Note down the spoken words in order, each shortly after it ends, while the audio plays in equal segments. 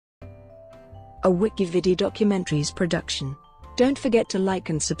a WikiVidi documentaries production. Don't forget to like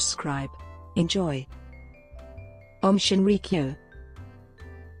and subscribe. Enjoy. Aum Shinrikyo.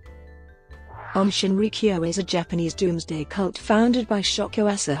 Aum Shinrikyo is a Japanese doomsday cult founded by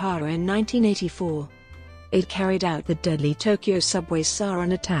Shoko Asahara in 1984. It carried out the deadly Tokyo subway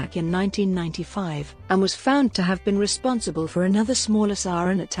sarin attack in 1995, and was found to have been responsible for another smaller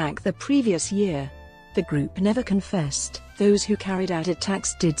sarin attack the previous year. The group never confessed. Those who carried out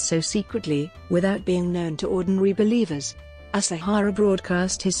attacks did so secretly, without being known to ordinary believers. Asahara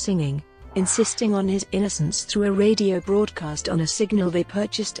broadcast his singing, insisting on his innocence through a radio broadcast on a signal they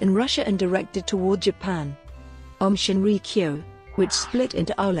purchased in Russia and directed toward Japan. Aum Shinrikyo, which split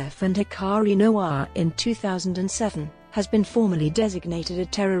into Aleph and Hikari Noir in 2007, has been formally designated a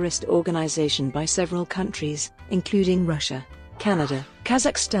terrorist organization by several countries, including Russia, Canada,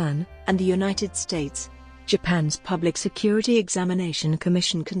 Kazakhstan, and the United States. Japan's Public Security Examination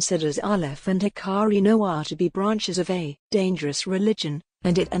Commission considers Aleph and Hikari Noir to be branches of a dangerous religion,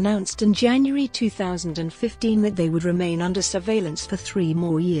 and it announced in January 2015 that they would remain under surveillance for 3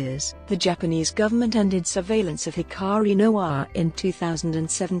 more years. The Japanese government ended surveillance of Hikari Noir in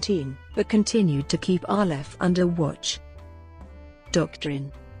 2017, but continued to keep Aleph under watch.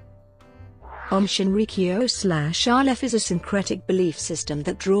 Doctrine. Aum Shinrikyo/Aleph is a syncretic belief system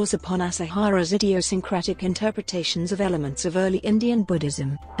that draws upon Asahara's idiosyncratic interpretations of elements of early Indian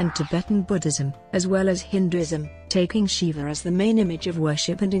Buddhism and Tibetan Buddhism, as well as Hinduism, taking Shiva as the main image of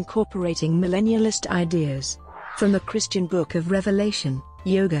worship and incorporating millennialist ideas from the Christian Book of Revelation,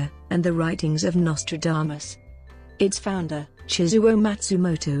 Yoga, and the writings of Nostradamus. Its founder, Chizuo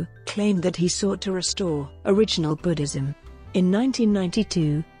Matsumoto, claimed that he sought to restore original Buddhism. In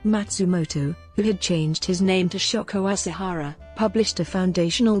 1992, Matsumoto, who had changed his name to Shoko Asahara, published a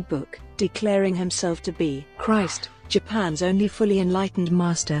foundational book, declaring himself to be Christ, Japan's only fully enlightened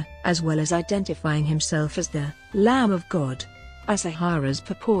master, as well as identifying himself as the Lamb of God. Asahara's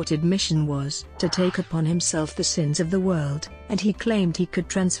purported mission was to take upon himself the sins of the world, and he claimed he could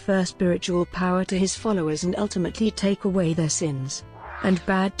transfer spiritual power to his followers and ultimately take away their sins and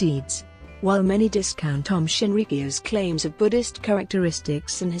bad deeds. While many discount Aum Shinrikyo's claims of Buddhist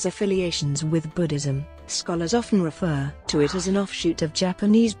characteristics and his affiliations with Buddhism, scholars often refer to it as an offshoot of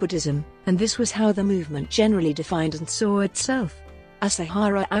Japanese Buddhism, and this was how the movement generally defined and saw itself.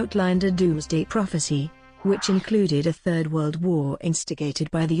 Asahara outlined a doomsday prophecy, which included a Third World War instigated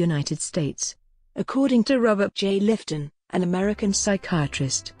by the United States. According to Robert J. Lifton, an American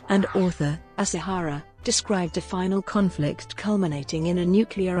psychiatrist and author, Asahara described a final conflict culminating in a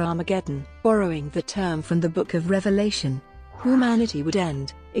nuclear Armageddon. Borrowing the term from the Book of Revelation, humanity would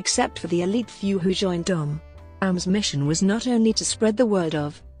end, except for the elite few who joined Aum. Aum's mission was not only to spread the word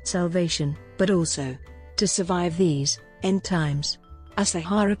of salvation, but also to survive these end times.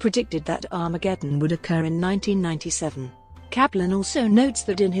 Asahara predicted that Armageddon would occur in 1997. Kaplan also notes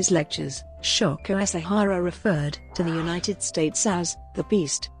that in his lectures, Shoko Asahara referred to the United States as the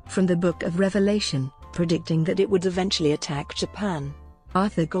beast from the Book of Revelation, predicting that it would eventually attack Japan.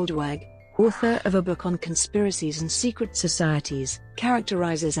 Arthur Goldwag, author of a book on conspiracies and secret societies,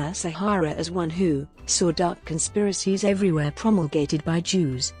 characterizes Asahara as one who saw dark conspiracies everywhere promulgated by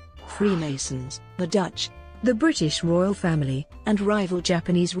Jews, Freemasons, the Dutch, the British royal family, and rival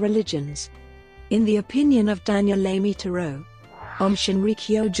Japanese religions. In the opinion of Daniel Amy Thoreau, Aum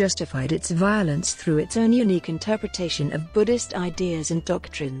Shinrikyo justified its violence through its own unique interpretation of Buddhist ideas and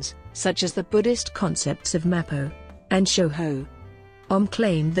doctrines, such as the Buddhist concepts of Mappo and Shoho. Aum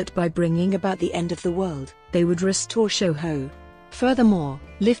claimed that by bringing about the end of the world, they would restore Shoho. Furthermore,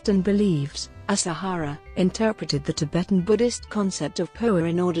 Lifton believes Asahara interpreted the Tibetan Buddhist concept of Poa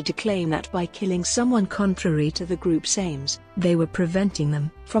in order to claim that by killing someone contrary to the group's aims, they were preventing them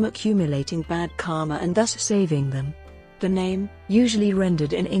from accumulating bad karma and thus saving them. The name, usually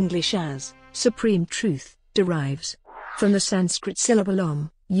rendered in English as Supreme Truth, derives from the Sanskrit syllable Om,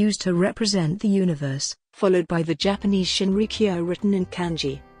 used to represent the universe, followed by the Japanese Shinrikyo written in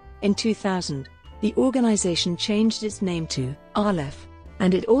kanji. In 2000, the organization changed its name to Aleph,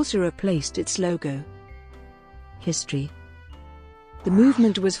 and it also replaced its logo. History. The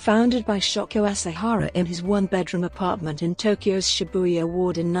movement was founded by Shoko Asahara in his one-bedroom apartment in Tokyo's Shibuya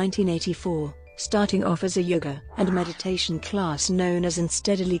ward in 1984, starting off as a yoga and meditation class known as and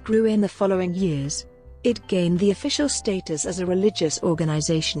steadily grew in the following years. It gained the official status as a religious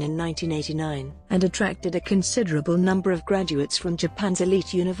organization in 1989 and attracted a considerable number of graduates from Japan's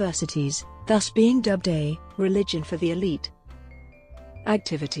elite universities, thus being dubbed a religion for the elite.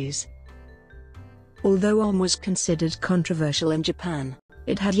 Activities. Although Aum was considered controversial in Japan,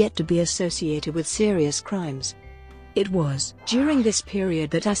 it had yet to be associated with serious crimes. It was during this period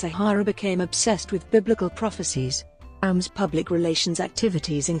that Asahara became obsessed with biblical prophecies. Aum's public relations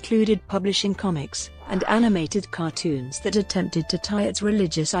activities included publishing comics and animated cartoons that attempted to tie its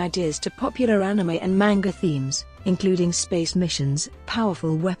religious ideas to popular anime and manga themes, including space missions,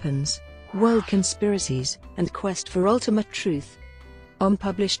 powerful weapons, world conspiracies, and quest for ultimate truth. Aum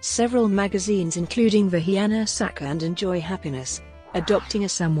published several magazines including Vahiana Saka and Enjoy Happiness, adopting a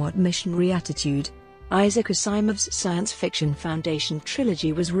somewhat missionary attitude. Isaac Asimov's science fiction Foundation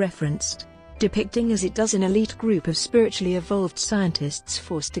trilogy was referenced, depicting as it does an elite group of spiritually evolved scientists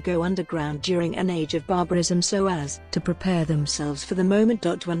forced to go underground during an age of barbarism so as to prepare themselves for the moment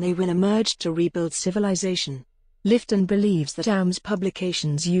when they will emerge to rebuild civilization. Lifton believes that Aum's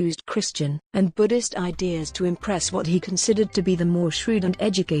publications used Christian and Buddhist ideas to impress what he considered to be the more shrewd and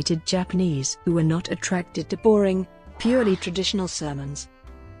educated Japanese who were not attracted to boring, purely traditional sermons.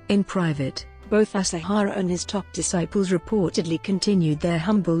 In private, both Asahara and his top disciples reportedly continued their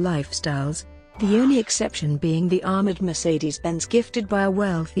humble lifestyles, the only exception being the armored Mercedes-Benz gifted by a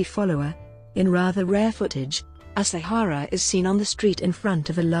wealthy follower. In rather rare footage, Asahara is seen on the street in front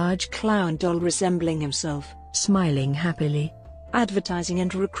of a large clown doll resembling himself, smiling happily. Advertising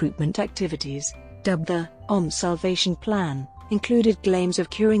and recruitment activities, dubbed the Aum Salvation Plan, included claims of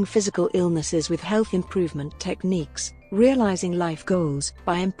curing physical illnesses with health improvement techniques, realizing life goals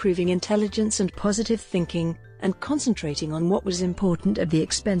by improving intelligence and positive thinking, and concentrating on what was important at the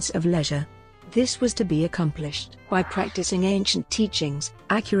expense of leisure. This was to be accomplished by practicing ancient teachings,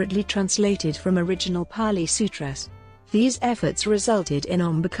 accurately translated from original Pali Sutras. These efforts resulted in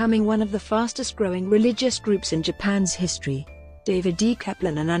Aum becoming one of the fastest-growing religious groups in Japan's history. David D.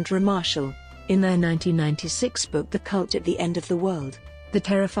 Kaplan and Andrew Marshall, in their 1996 book The Cult at the End of the World, The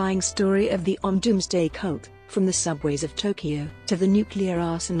Terrifying Story of the Aum Doomsday Cult, from the subways of Tokyo to the nuclear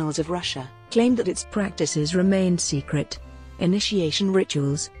arsenals of Russia, claimed that its practices remained secret. Initiation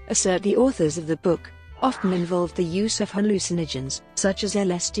rituals, assert the authors of the book, often involved the use of hallucinogens, such as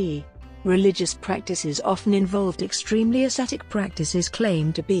LSD. Religious practices often involved extremely ascetic practices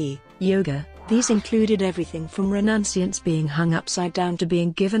claimed to be yoga. These included everything from renunciants being hung upside down to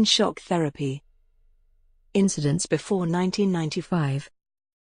being given shock therapy. Incidents before 1995.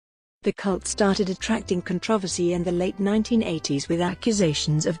 The cult started attracting controversy in the late 1980s with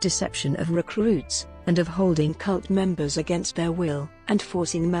accusations of deception of recruits, and of holding cult members against their will, and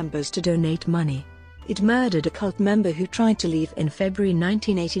forcing members to donate money. It murdered a cult member who tried to leave in February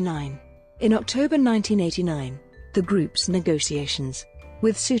 1989. In October 1989, the group's negotiations,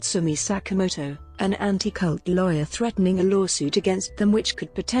 with Tsutsumi Sakamoto, an anti-cult lawyer threatening a lawsuit against them which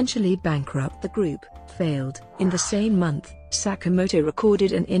could potentially bankrupt the group, failed. In the same month, Sakamoto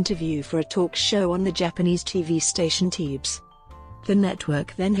recorded an interview for a talk show on the Japanese TV station TBS. The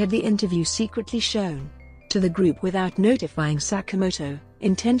network then had the interview secretly shown to the group without notifying Sakamoto,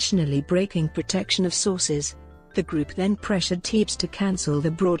 intentionally breaking protection of sources. The group then pressured TBS to cancel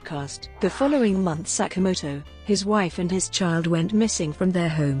the broadcast. The following month Sakamoto, his wife and his child went missing from their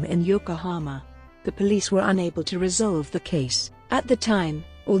home in Yokohama. The police were unable to resolve the case. At the time,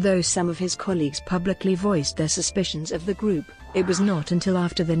 although some of his colleagues publicly voiced their suspicions of the group, it was not until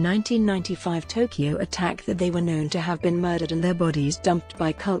after the 1995 Tokyo attack that they were known to have been murdered and their bodies dumped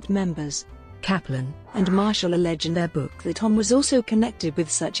by cult members. Kaplan and Marshall allege in their book that Aum was also connected with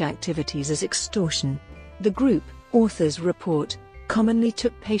such activities as extortion. The group, authors report, commonly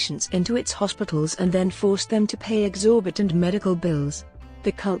took patients into its hospitals and then forced them to pay exorbitant medical bills.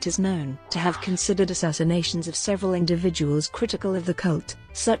 The cult is known to have considered assassinations of several individuals critical of the cult,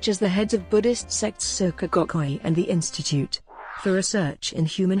 such as the heads of Buddhist sects Soka Gakkai and the Institute for Research in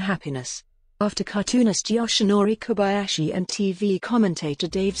Human Happiness. After cartoonist Yoshinori Kobayashi and TV commentator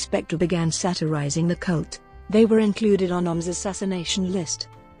Dave Spector began satirizing the cult, they were included on Aum's assassination list.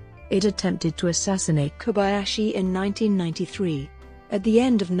 It attempted to assassinate Kobayashi in 1993. At the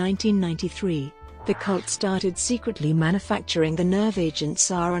end of 1993, the cult started secretly manufacturing the nerve agent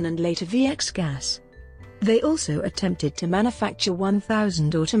sarin and later VX gas. They also attempted to manufacture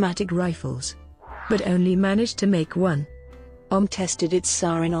 1,000 automatic rifles, but only managed to make one. Aum tested its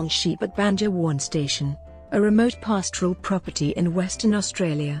sarin on sheep at Banjarwarn Station, a remote pastoral property in Western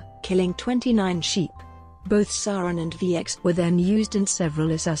Australia, killing 29 sheep. Both sarin and VX were then used in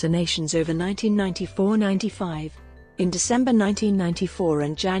several assassinations over 1994-95. In December 1994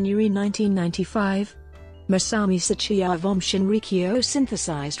 and January 1995, Masami Sachiya of Aum Shinrikyo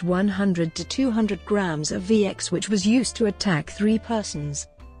synthesized 100 to 200 grams of VX which was used to attack 3 persons.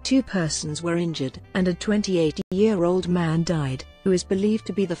 2 persons were injured, and a 28-year-old man died, who is believed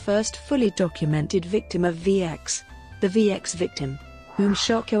to be the first fully documented victim of VX. The VX victim whom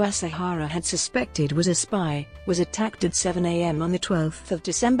Shoko Asahara had suspected was a spy, was attacked at 7 a.m. on the 12th of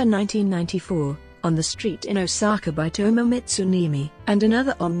December 1994, on the street in Osaka by Tomo Mitsunimi and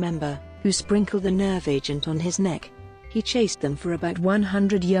another Aum member, who sprinkled the nerve agent on his neck. He chased them for about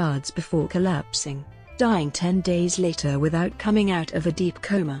 100 yards before collapsing, dying 10 days later without coming out of a deep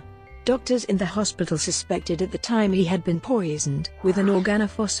coma. Doctors in the hospital suspected at the time he had been poisoned with an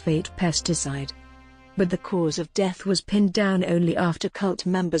organophosphate pesticide. But the cause of death was pinned down only after cult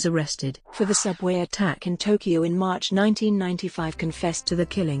members arrested for the subway attack in Tokyo in March 1995 confessed to the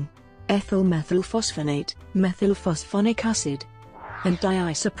killing. Ethyl methylphosphonate, methylphosphonic acid, and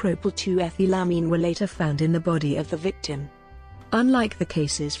diisopropyl 2-ethylamine were later found in the body of the victim. Unlike the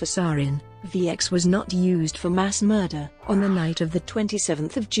cases for sarin, VX was not used for mass murder. On the night of the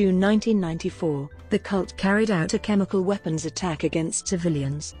 27th of June 1994, the cult carried out a chemical weapons attack against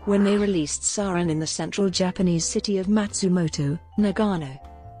civilians when they released sarin in the central Japanese city of Matsumoto, Nagano.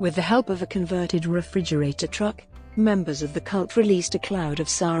 With the help of a converted refrigerator truck, members of the cult released a cloud of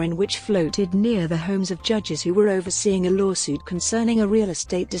sarin which floated near the homes of judges who were overseeing a lawsuit concerning a real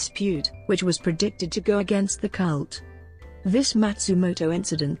estate dispute, which was predicted to go against the cult. This Matsumoto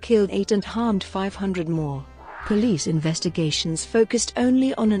incident killed 8 and harmed 500 more. Police investigations focused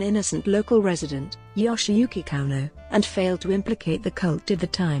only on an innocent local resident, Yoshiyuki Kano, and failed to implicate the cult at the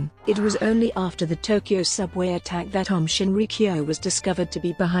time. It was only after the Tokyo subway attack that Aum Shinrikyo was discovered to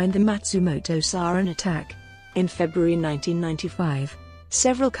be behind the Matsumoto sarin attack. In February 1995,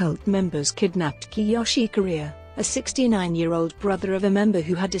 several cult members kidnapped Kiyoshi Kariya, a 69-year-old brother of a member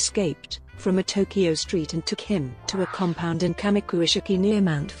who had escaped from a Tokyo street, and took him to a compound in Kamikuishiki near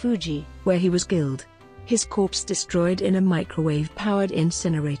Mount Fuji, where he was killed. His corpse destroyed in a microwave-powered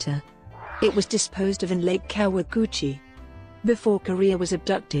incinerator. It was disposed of in Lake Kawaguchi. Before Kariya was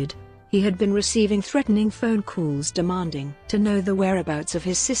abducted, he had been receiving threatening phone calls demanding to know the whereabouts of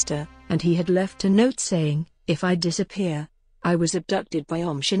his sister, and he had left a note saying, "If I disappear, I was abducted by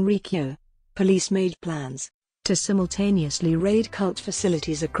Aum Shinrikyo." Police made plans to simultaneously raid cult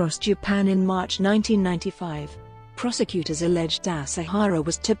facilities across Japan in March 1995. Prosecutors alleged Asahara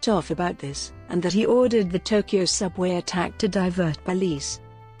was tipped off about this, and that he ordered the Tokyo subway attack to divert police.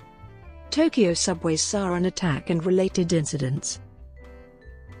 Tokyo subway's sarin attack and related incidents.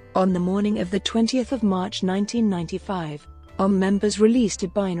 On the morning of the 20th of March 1995, Aum members released a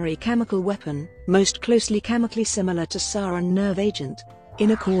binary chemical weapon, most closely chemically similar to sarin nerve agent,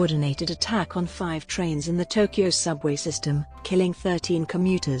 in a coordinated attack on 5 trains in the Tokyo subway system, killing 13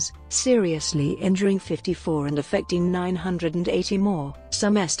 commuters, seriously injuring 54 and affecting 980 more.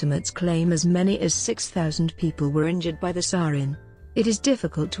 Some estimates claim as many as 6,000 people were injured by the sarin. It is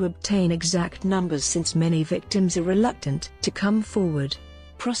difficult to obtain exact numbers since many victims are reluctant to come forward.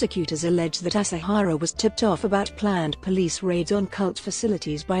 Prosecutors allege that Asahara was tipped off about planned police raids on cult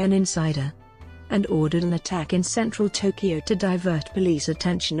facilities by an insider, and ordered an attack in central Tokyo to divert police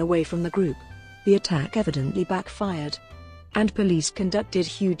attention away from the group. The attack evidently backfired, and police conducted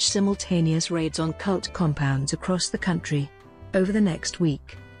huge simultaneous raids on cult compounds across the country. Over the next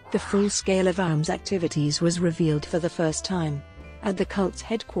week, the full scale of Aum's activities was revealed for the first time. At the cult's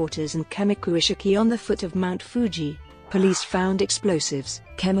headquarters in Kamikuishiki on the foot of Mount Fuji, police found explosives,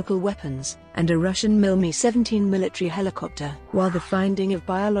 chemical weapons, and a Russian Mi-17 military helicopter. While the finding of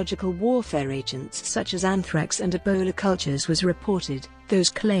biological warfare agents such as anthrax and Ebola cultures was reported, those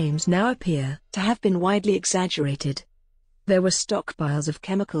claims now appear to have been widely exaggerated. There were stockpiles of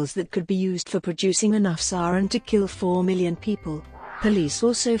chemicals that could be used for producing enough sarin to kill 4 million people. Police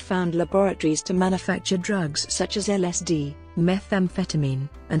also found laboratories to manufacture drugs such as LSD, methamphetamine,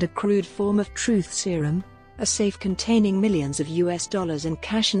 and a crude form of truth serum, a safe containing millions of US dollars in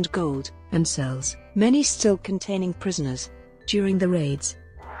cash and gold, and cells, many still containing prisoners. During the raids,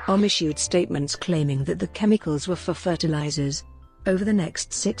 Aum issued statements claiming that the chemicals were for fertilizers. Over the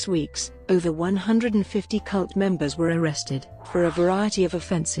next 6 weeks, over 150 cult members were arrested for a variety of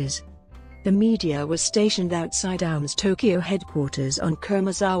offenses. The media was stationed outside Aum's Tokyo headquarters on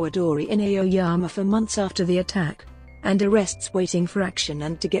Komazawa-dori in Aoyama for months after the attack, and arrests waiting for action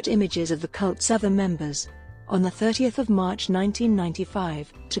and to get images of the cult's other members. On the 30th of March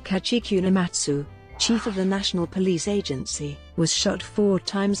 1995, Takachi Kunamatsu, chief of the National Police Agency, was shot 4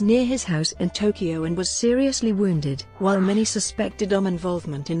 times near his house in Tokyo and was seriously wounded. While many suspected Aum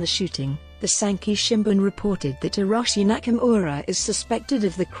involvement in the shooting, the Sankei Shimbun reported that Hiroshi Nakamura is suspected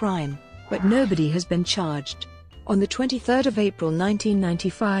of the crime, but nobody has been charged. On the 23rd of April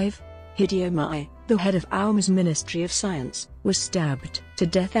 1995, Hideo Mai, the head of Aum's Ministry of Science, was stabbed to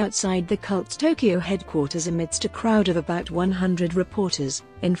death outside the cult's Tokyo headquarters amidst a crowd of about 100 reporters,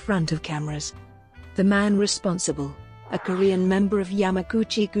 in front of cameras. The man responsible a Korean member of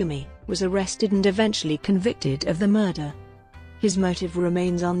Yamaguchi-gumi, was arrested and eventually convicted of the murder. His motive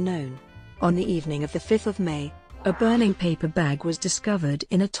remains unknown. On the evening of the 5th of May, a burning paper bag was discovered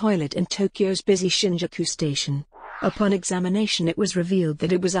in a toilet in Tokyo's busy Shinjuku station. Upon examination, it was revealed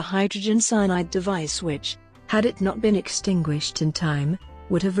that it was a hydrogen cyanide device which, had it not been extinguished in time,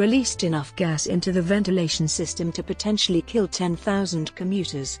 would have released enough gas into the ventilation system to potentially kill 10,000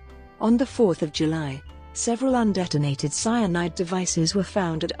 commuters. On the 4th of July, several undetonated cyanide devices were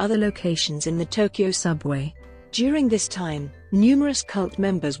found at other locations in the Tokyo subway. During this time, numerous cult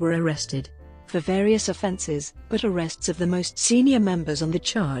members were arrested for various offenses, but arrests of the most senior members on the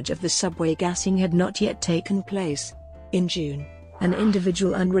charge of the subway gassing had not yet taken place. In June, an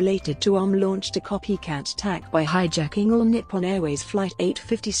individual unrelated to Aum launched a copycat attack by hijacking All Nippon Airways Flight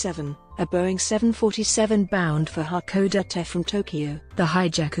 857, a Boeing 747 bound for Hakodate from Tokyo. The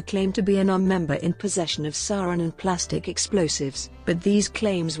hijacker claimed to be an Aum member in possession of sarin and plastic explosives, but these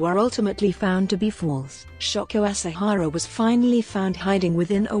claims were ultimately found to be false. Shoko Asahara was finally found hiding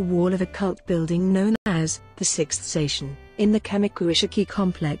within a wall of a cult building known as the Sixth Station, in the Kamikuishiki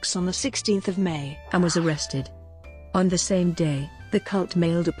complex on the 16th of May, and was arrested. On the same day, the cult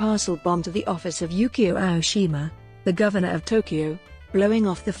mailed a parcel bomb to the office of Yukio Aoshima, the governor of Tokyo, blowing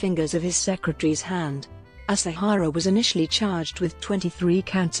off the fingers of his secretary's hand. Asahara was initially charged with 23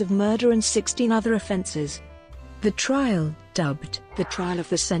 counts of murder and 16 other offenses. The trial, dubbed the trial of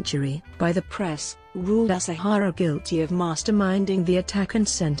the century by the press, ruled Asahara guilty of masterminding the attack and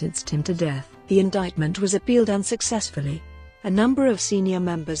sentenced him to death. The indictment was appealed unsuccessfully. A number of senior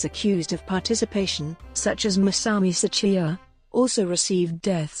members accused of participation, such as Masami Sachiya, also received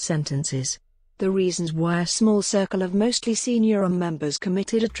death sentences. The reasons why a small circle of mostly senior members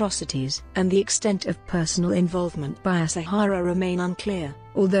committed atrocities and the extent of personal involvement by Asahara remain unclear,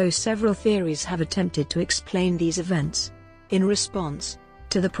 although several theories have attempted to explain these events. In response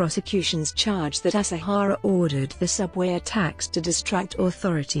to the prosecution's charge that Asahara ordered the subway attacks to distract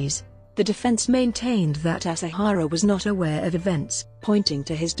authorities, the defense maintained that Asahara was not aware of events, pointing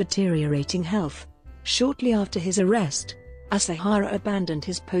to his deteriorating health. Shortly after his arrest, Asahara abandoned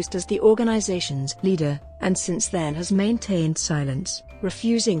his post as the organization's leader, and since then has maintained silence,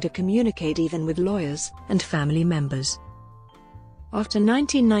 refusing to communicate even with lawyers and family members. After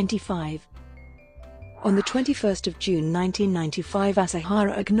 1995, on the 21st of June 1995,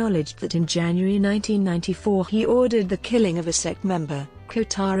 Asahara acknowledged that in January 1994 he ordered the killing of a sect member,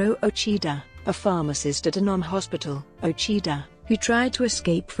 Kotaro Ochida, a pharmacist at an Aum hospital. Ochida, who tried to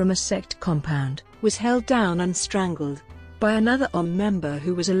escape from a sect compound, was held down and strangled by another Aum member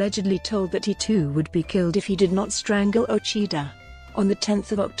who was allegedly told that he too would be killed if he did not strangle Ochida. On the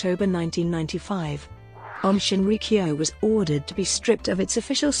 10th of October 1995, Aum Shinrikyo was ordered to be stripped of its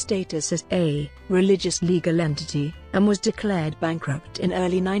official status as a religious legal entity, and was declared bankrupt in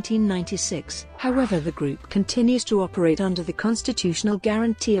early 1996. However, the group continues to operate under the constitutional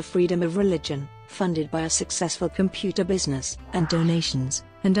guarantee of freedom of religion, funded by a successful computer business and donations,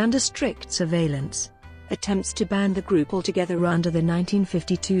 and under strict surveillance. Attempts to ban the group altogether under the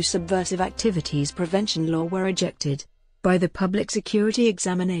 1952 Subversive Activities Prevention Law were rejected by the Public Security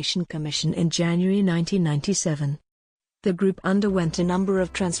Examination Commission in January 1997. The group underwent a number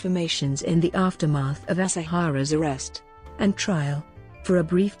of transformations in the aftermath of Asahara's arrest and trial. For a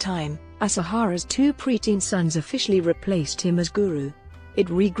brief time, Asahara's two preteen sons officially replaced him as guru. It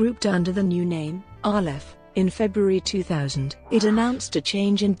regrouped under the new name, Aleph. In February 2000, it announced a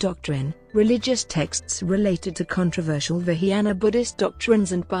change in doctrine. Religious texts related to controversial Vajrayana Buddhist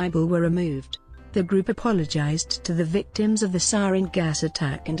doctrines and Bible were removed. The group apologized to the victims of the sarin gas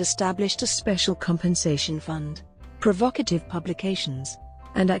attack and established a special compensation fund. Provocative publications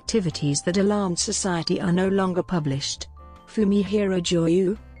and activities that alarmed society are no longer published. Fumihiro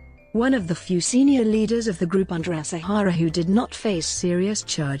Joyu, one of the few senior leaders of the group under Asahara who did not face serious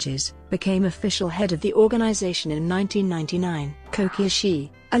charges, became official head of the organization in 1999. Koki Ishii,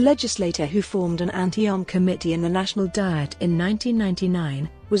 a legislator who formed an anti-Aum committee in the National Diet in 1999,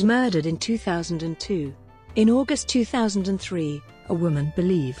 was murdered in 2002. In August 2003, a woman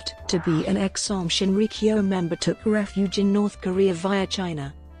believed to be an ex-Aum Shinrikyo member took refuge in North Korea via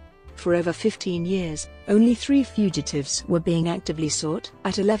China. For over 15 years, only 3 fugitives were being actively sought.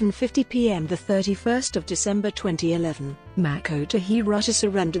 At 11:50 p.m. the 31st of December 2011, Makoto Hirata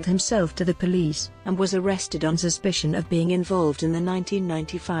surrendered himself to the police and was arrested on suspicion of being involved in the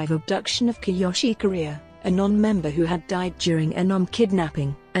 1995 abduction of Kiyoshi Korea, a non-member who had died during an Aum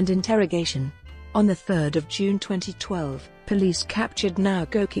kidnapping and interrogation. On the 3rd of June 2012, police captured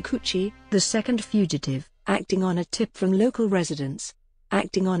Naoko Kikuchi, the second fugitive, acting on a tip from local residents.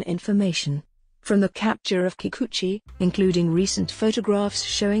 Acting on information From the capture of Kikuchi, including recent photographs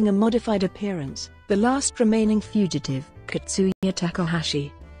showing a modified appearance, the last remaining fugitive, Katsuya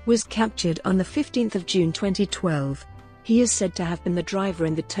Takahashi, was captured on 15 June 2012. He is said to have been the driver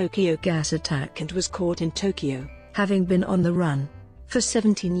in the Tokyo gas attack and was caught in Tokyo, having been on the run for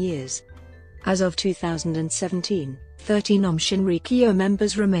 17 years. As of 2017, 13 Aum Shinrikyo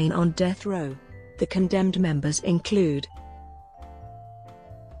members remain on death row. The condemned members include.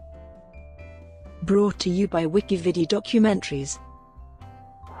 Brought to you by WikiVidi Documentaries.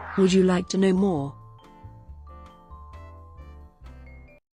 Would you like to know more?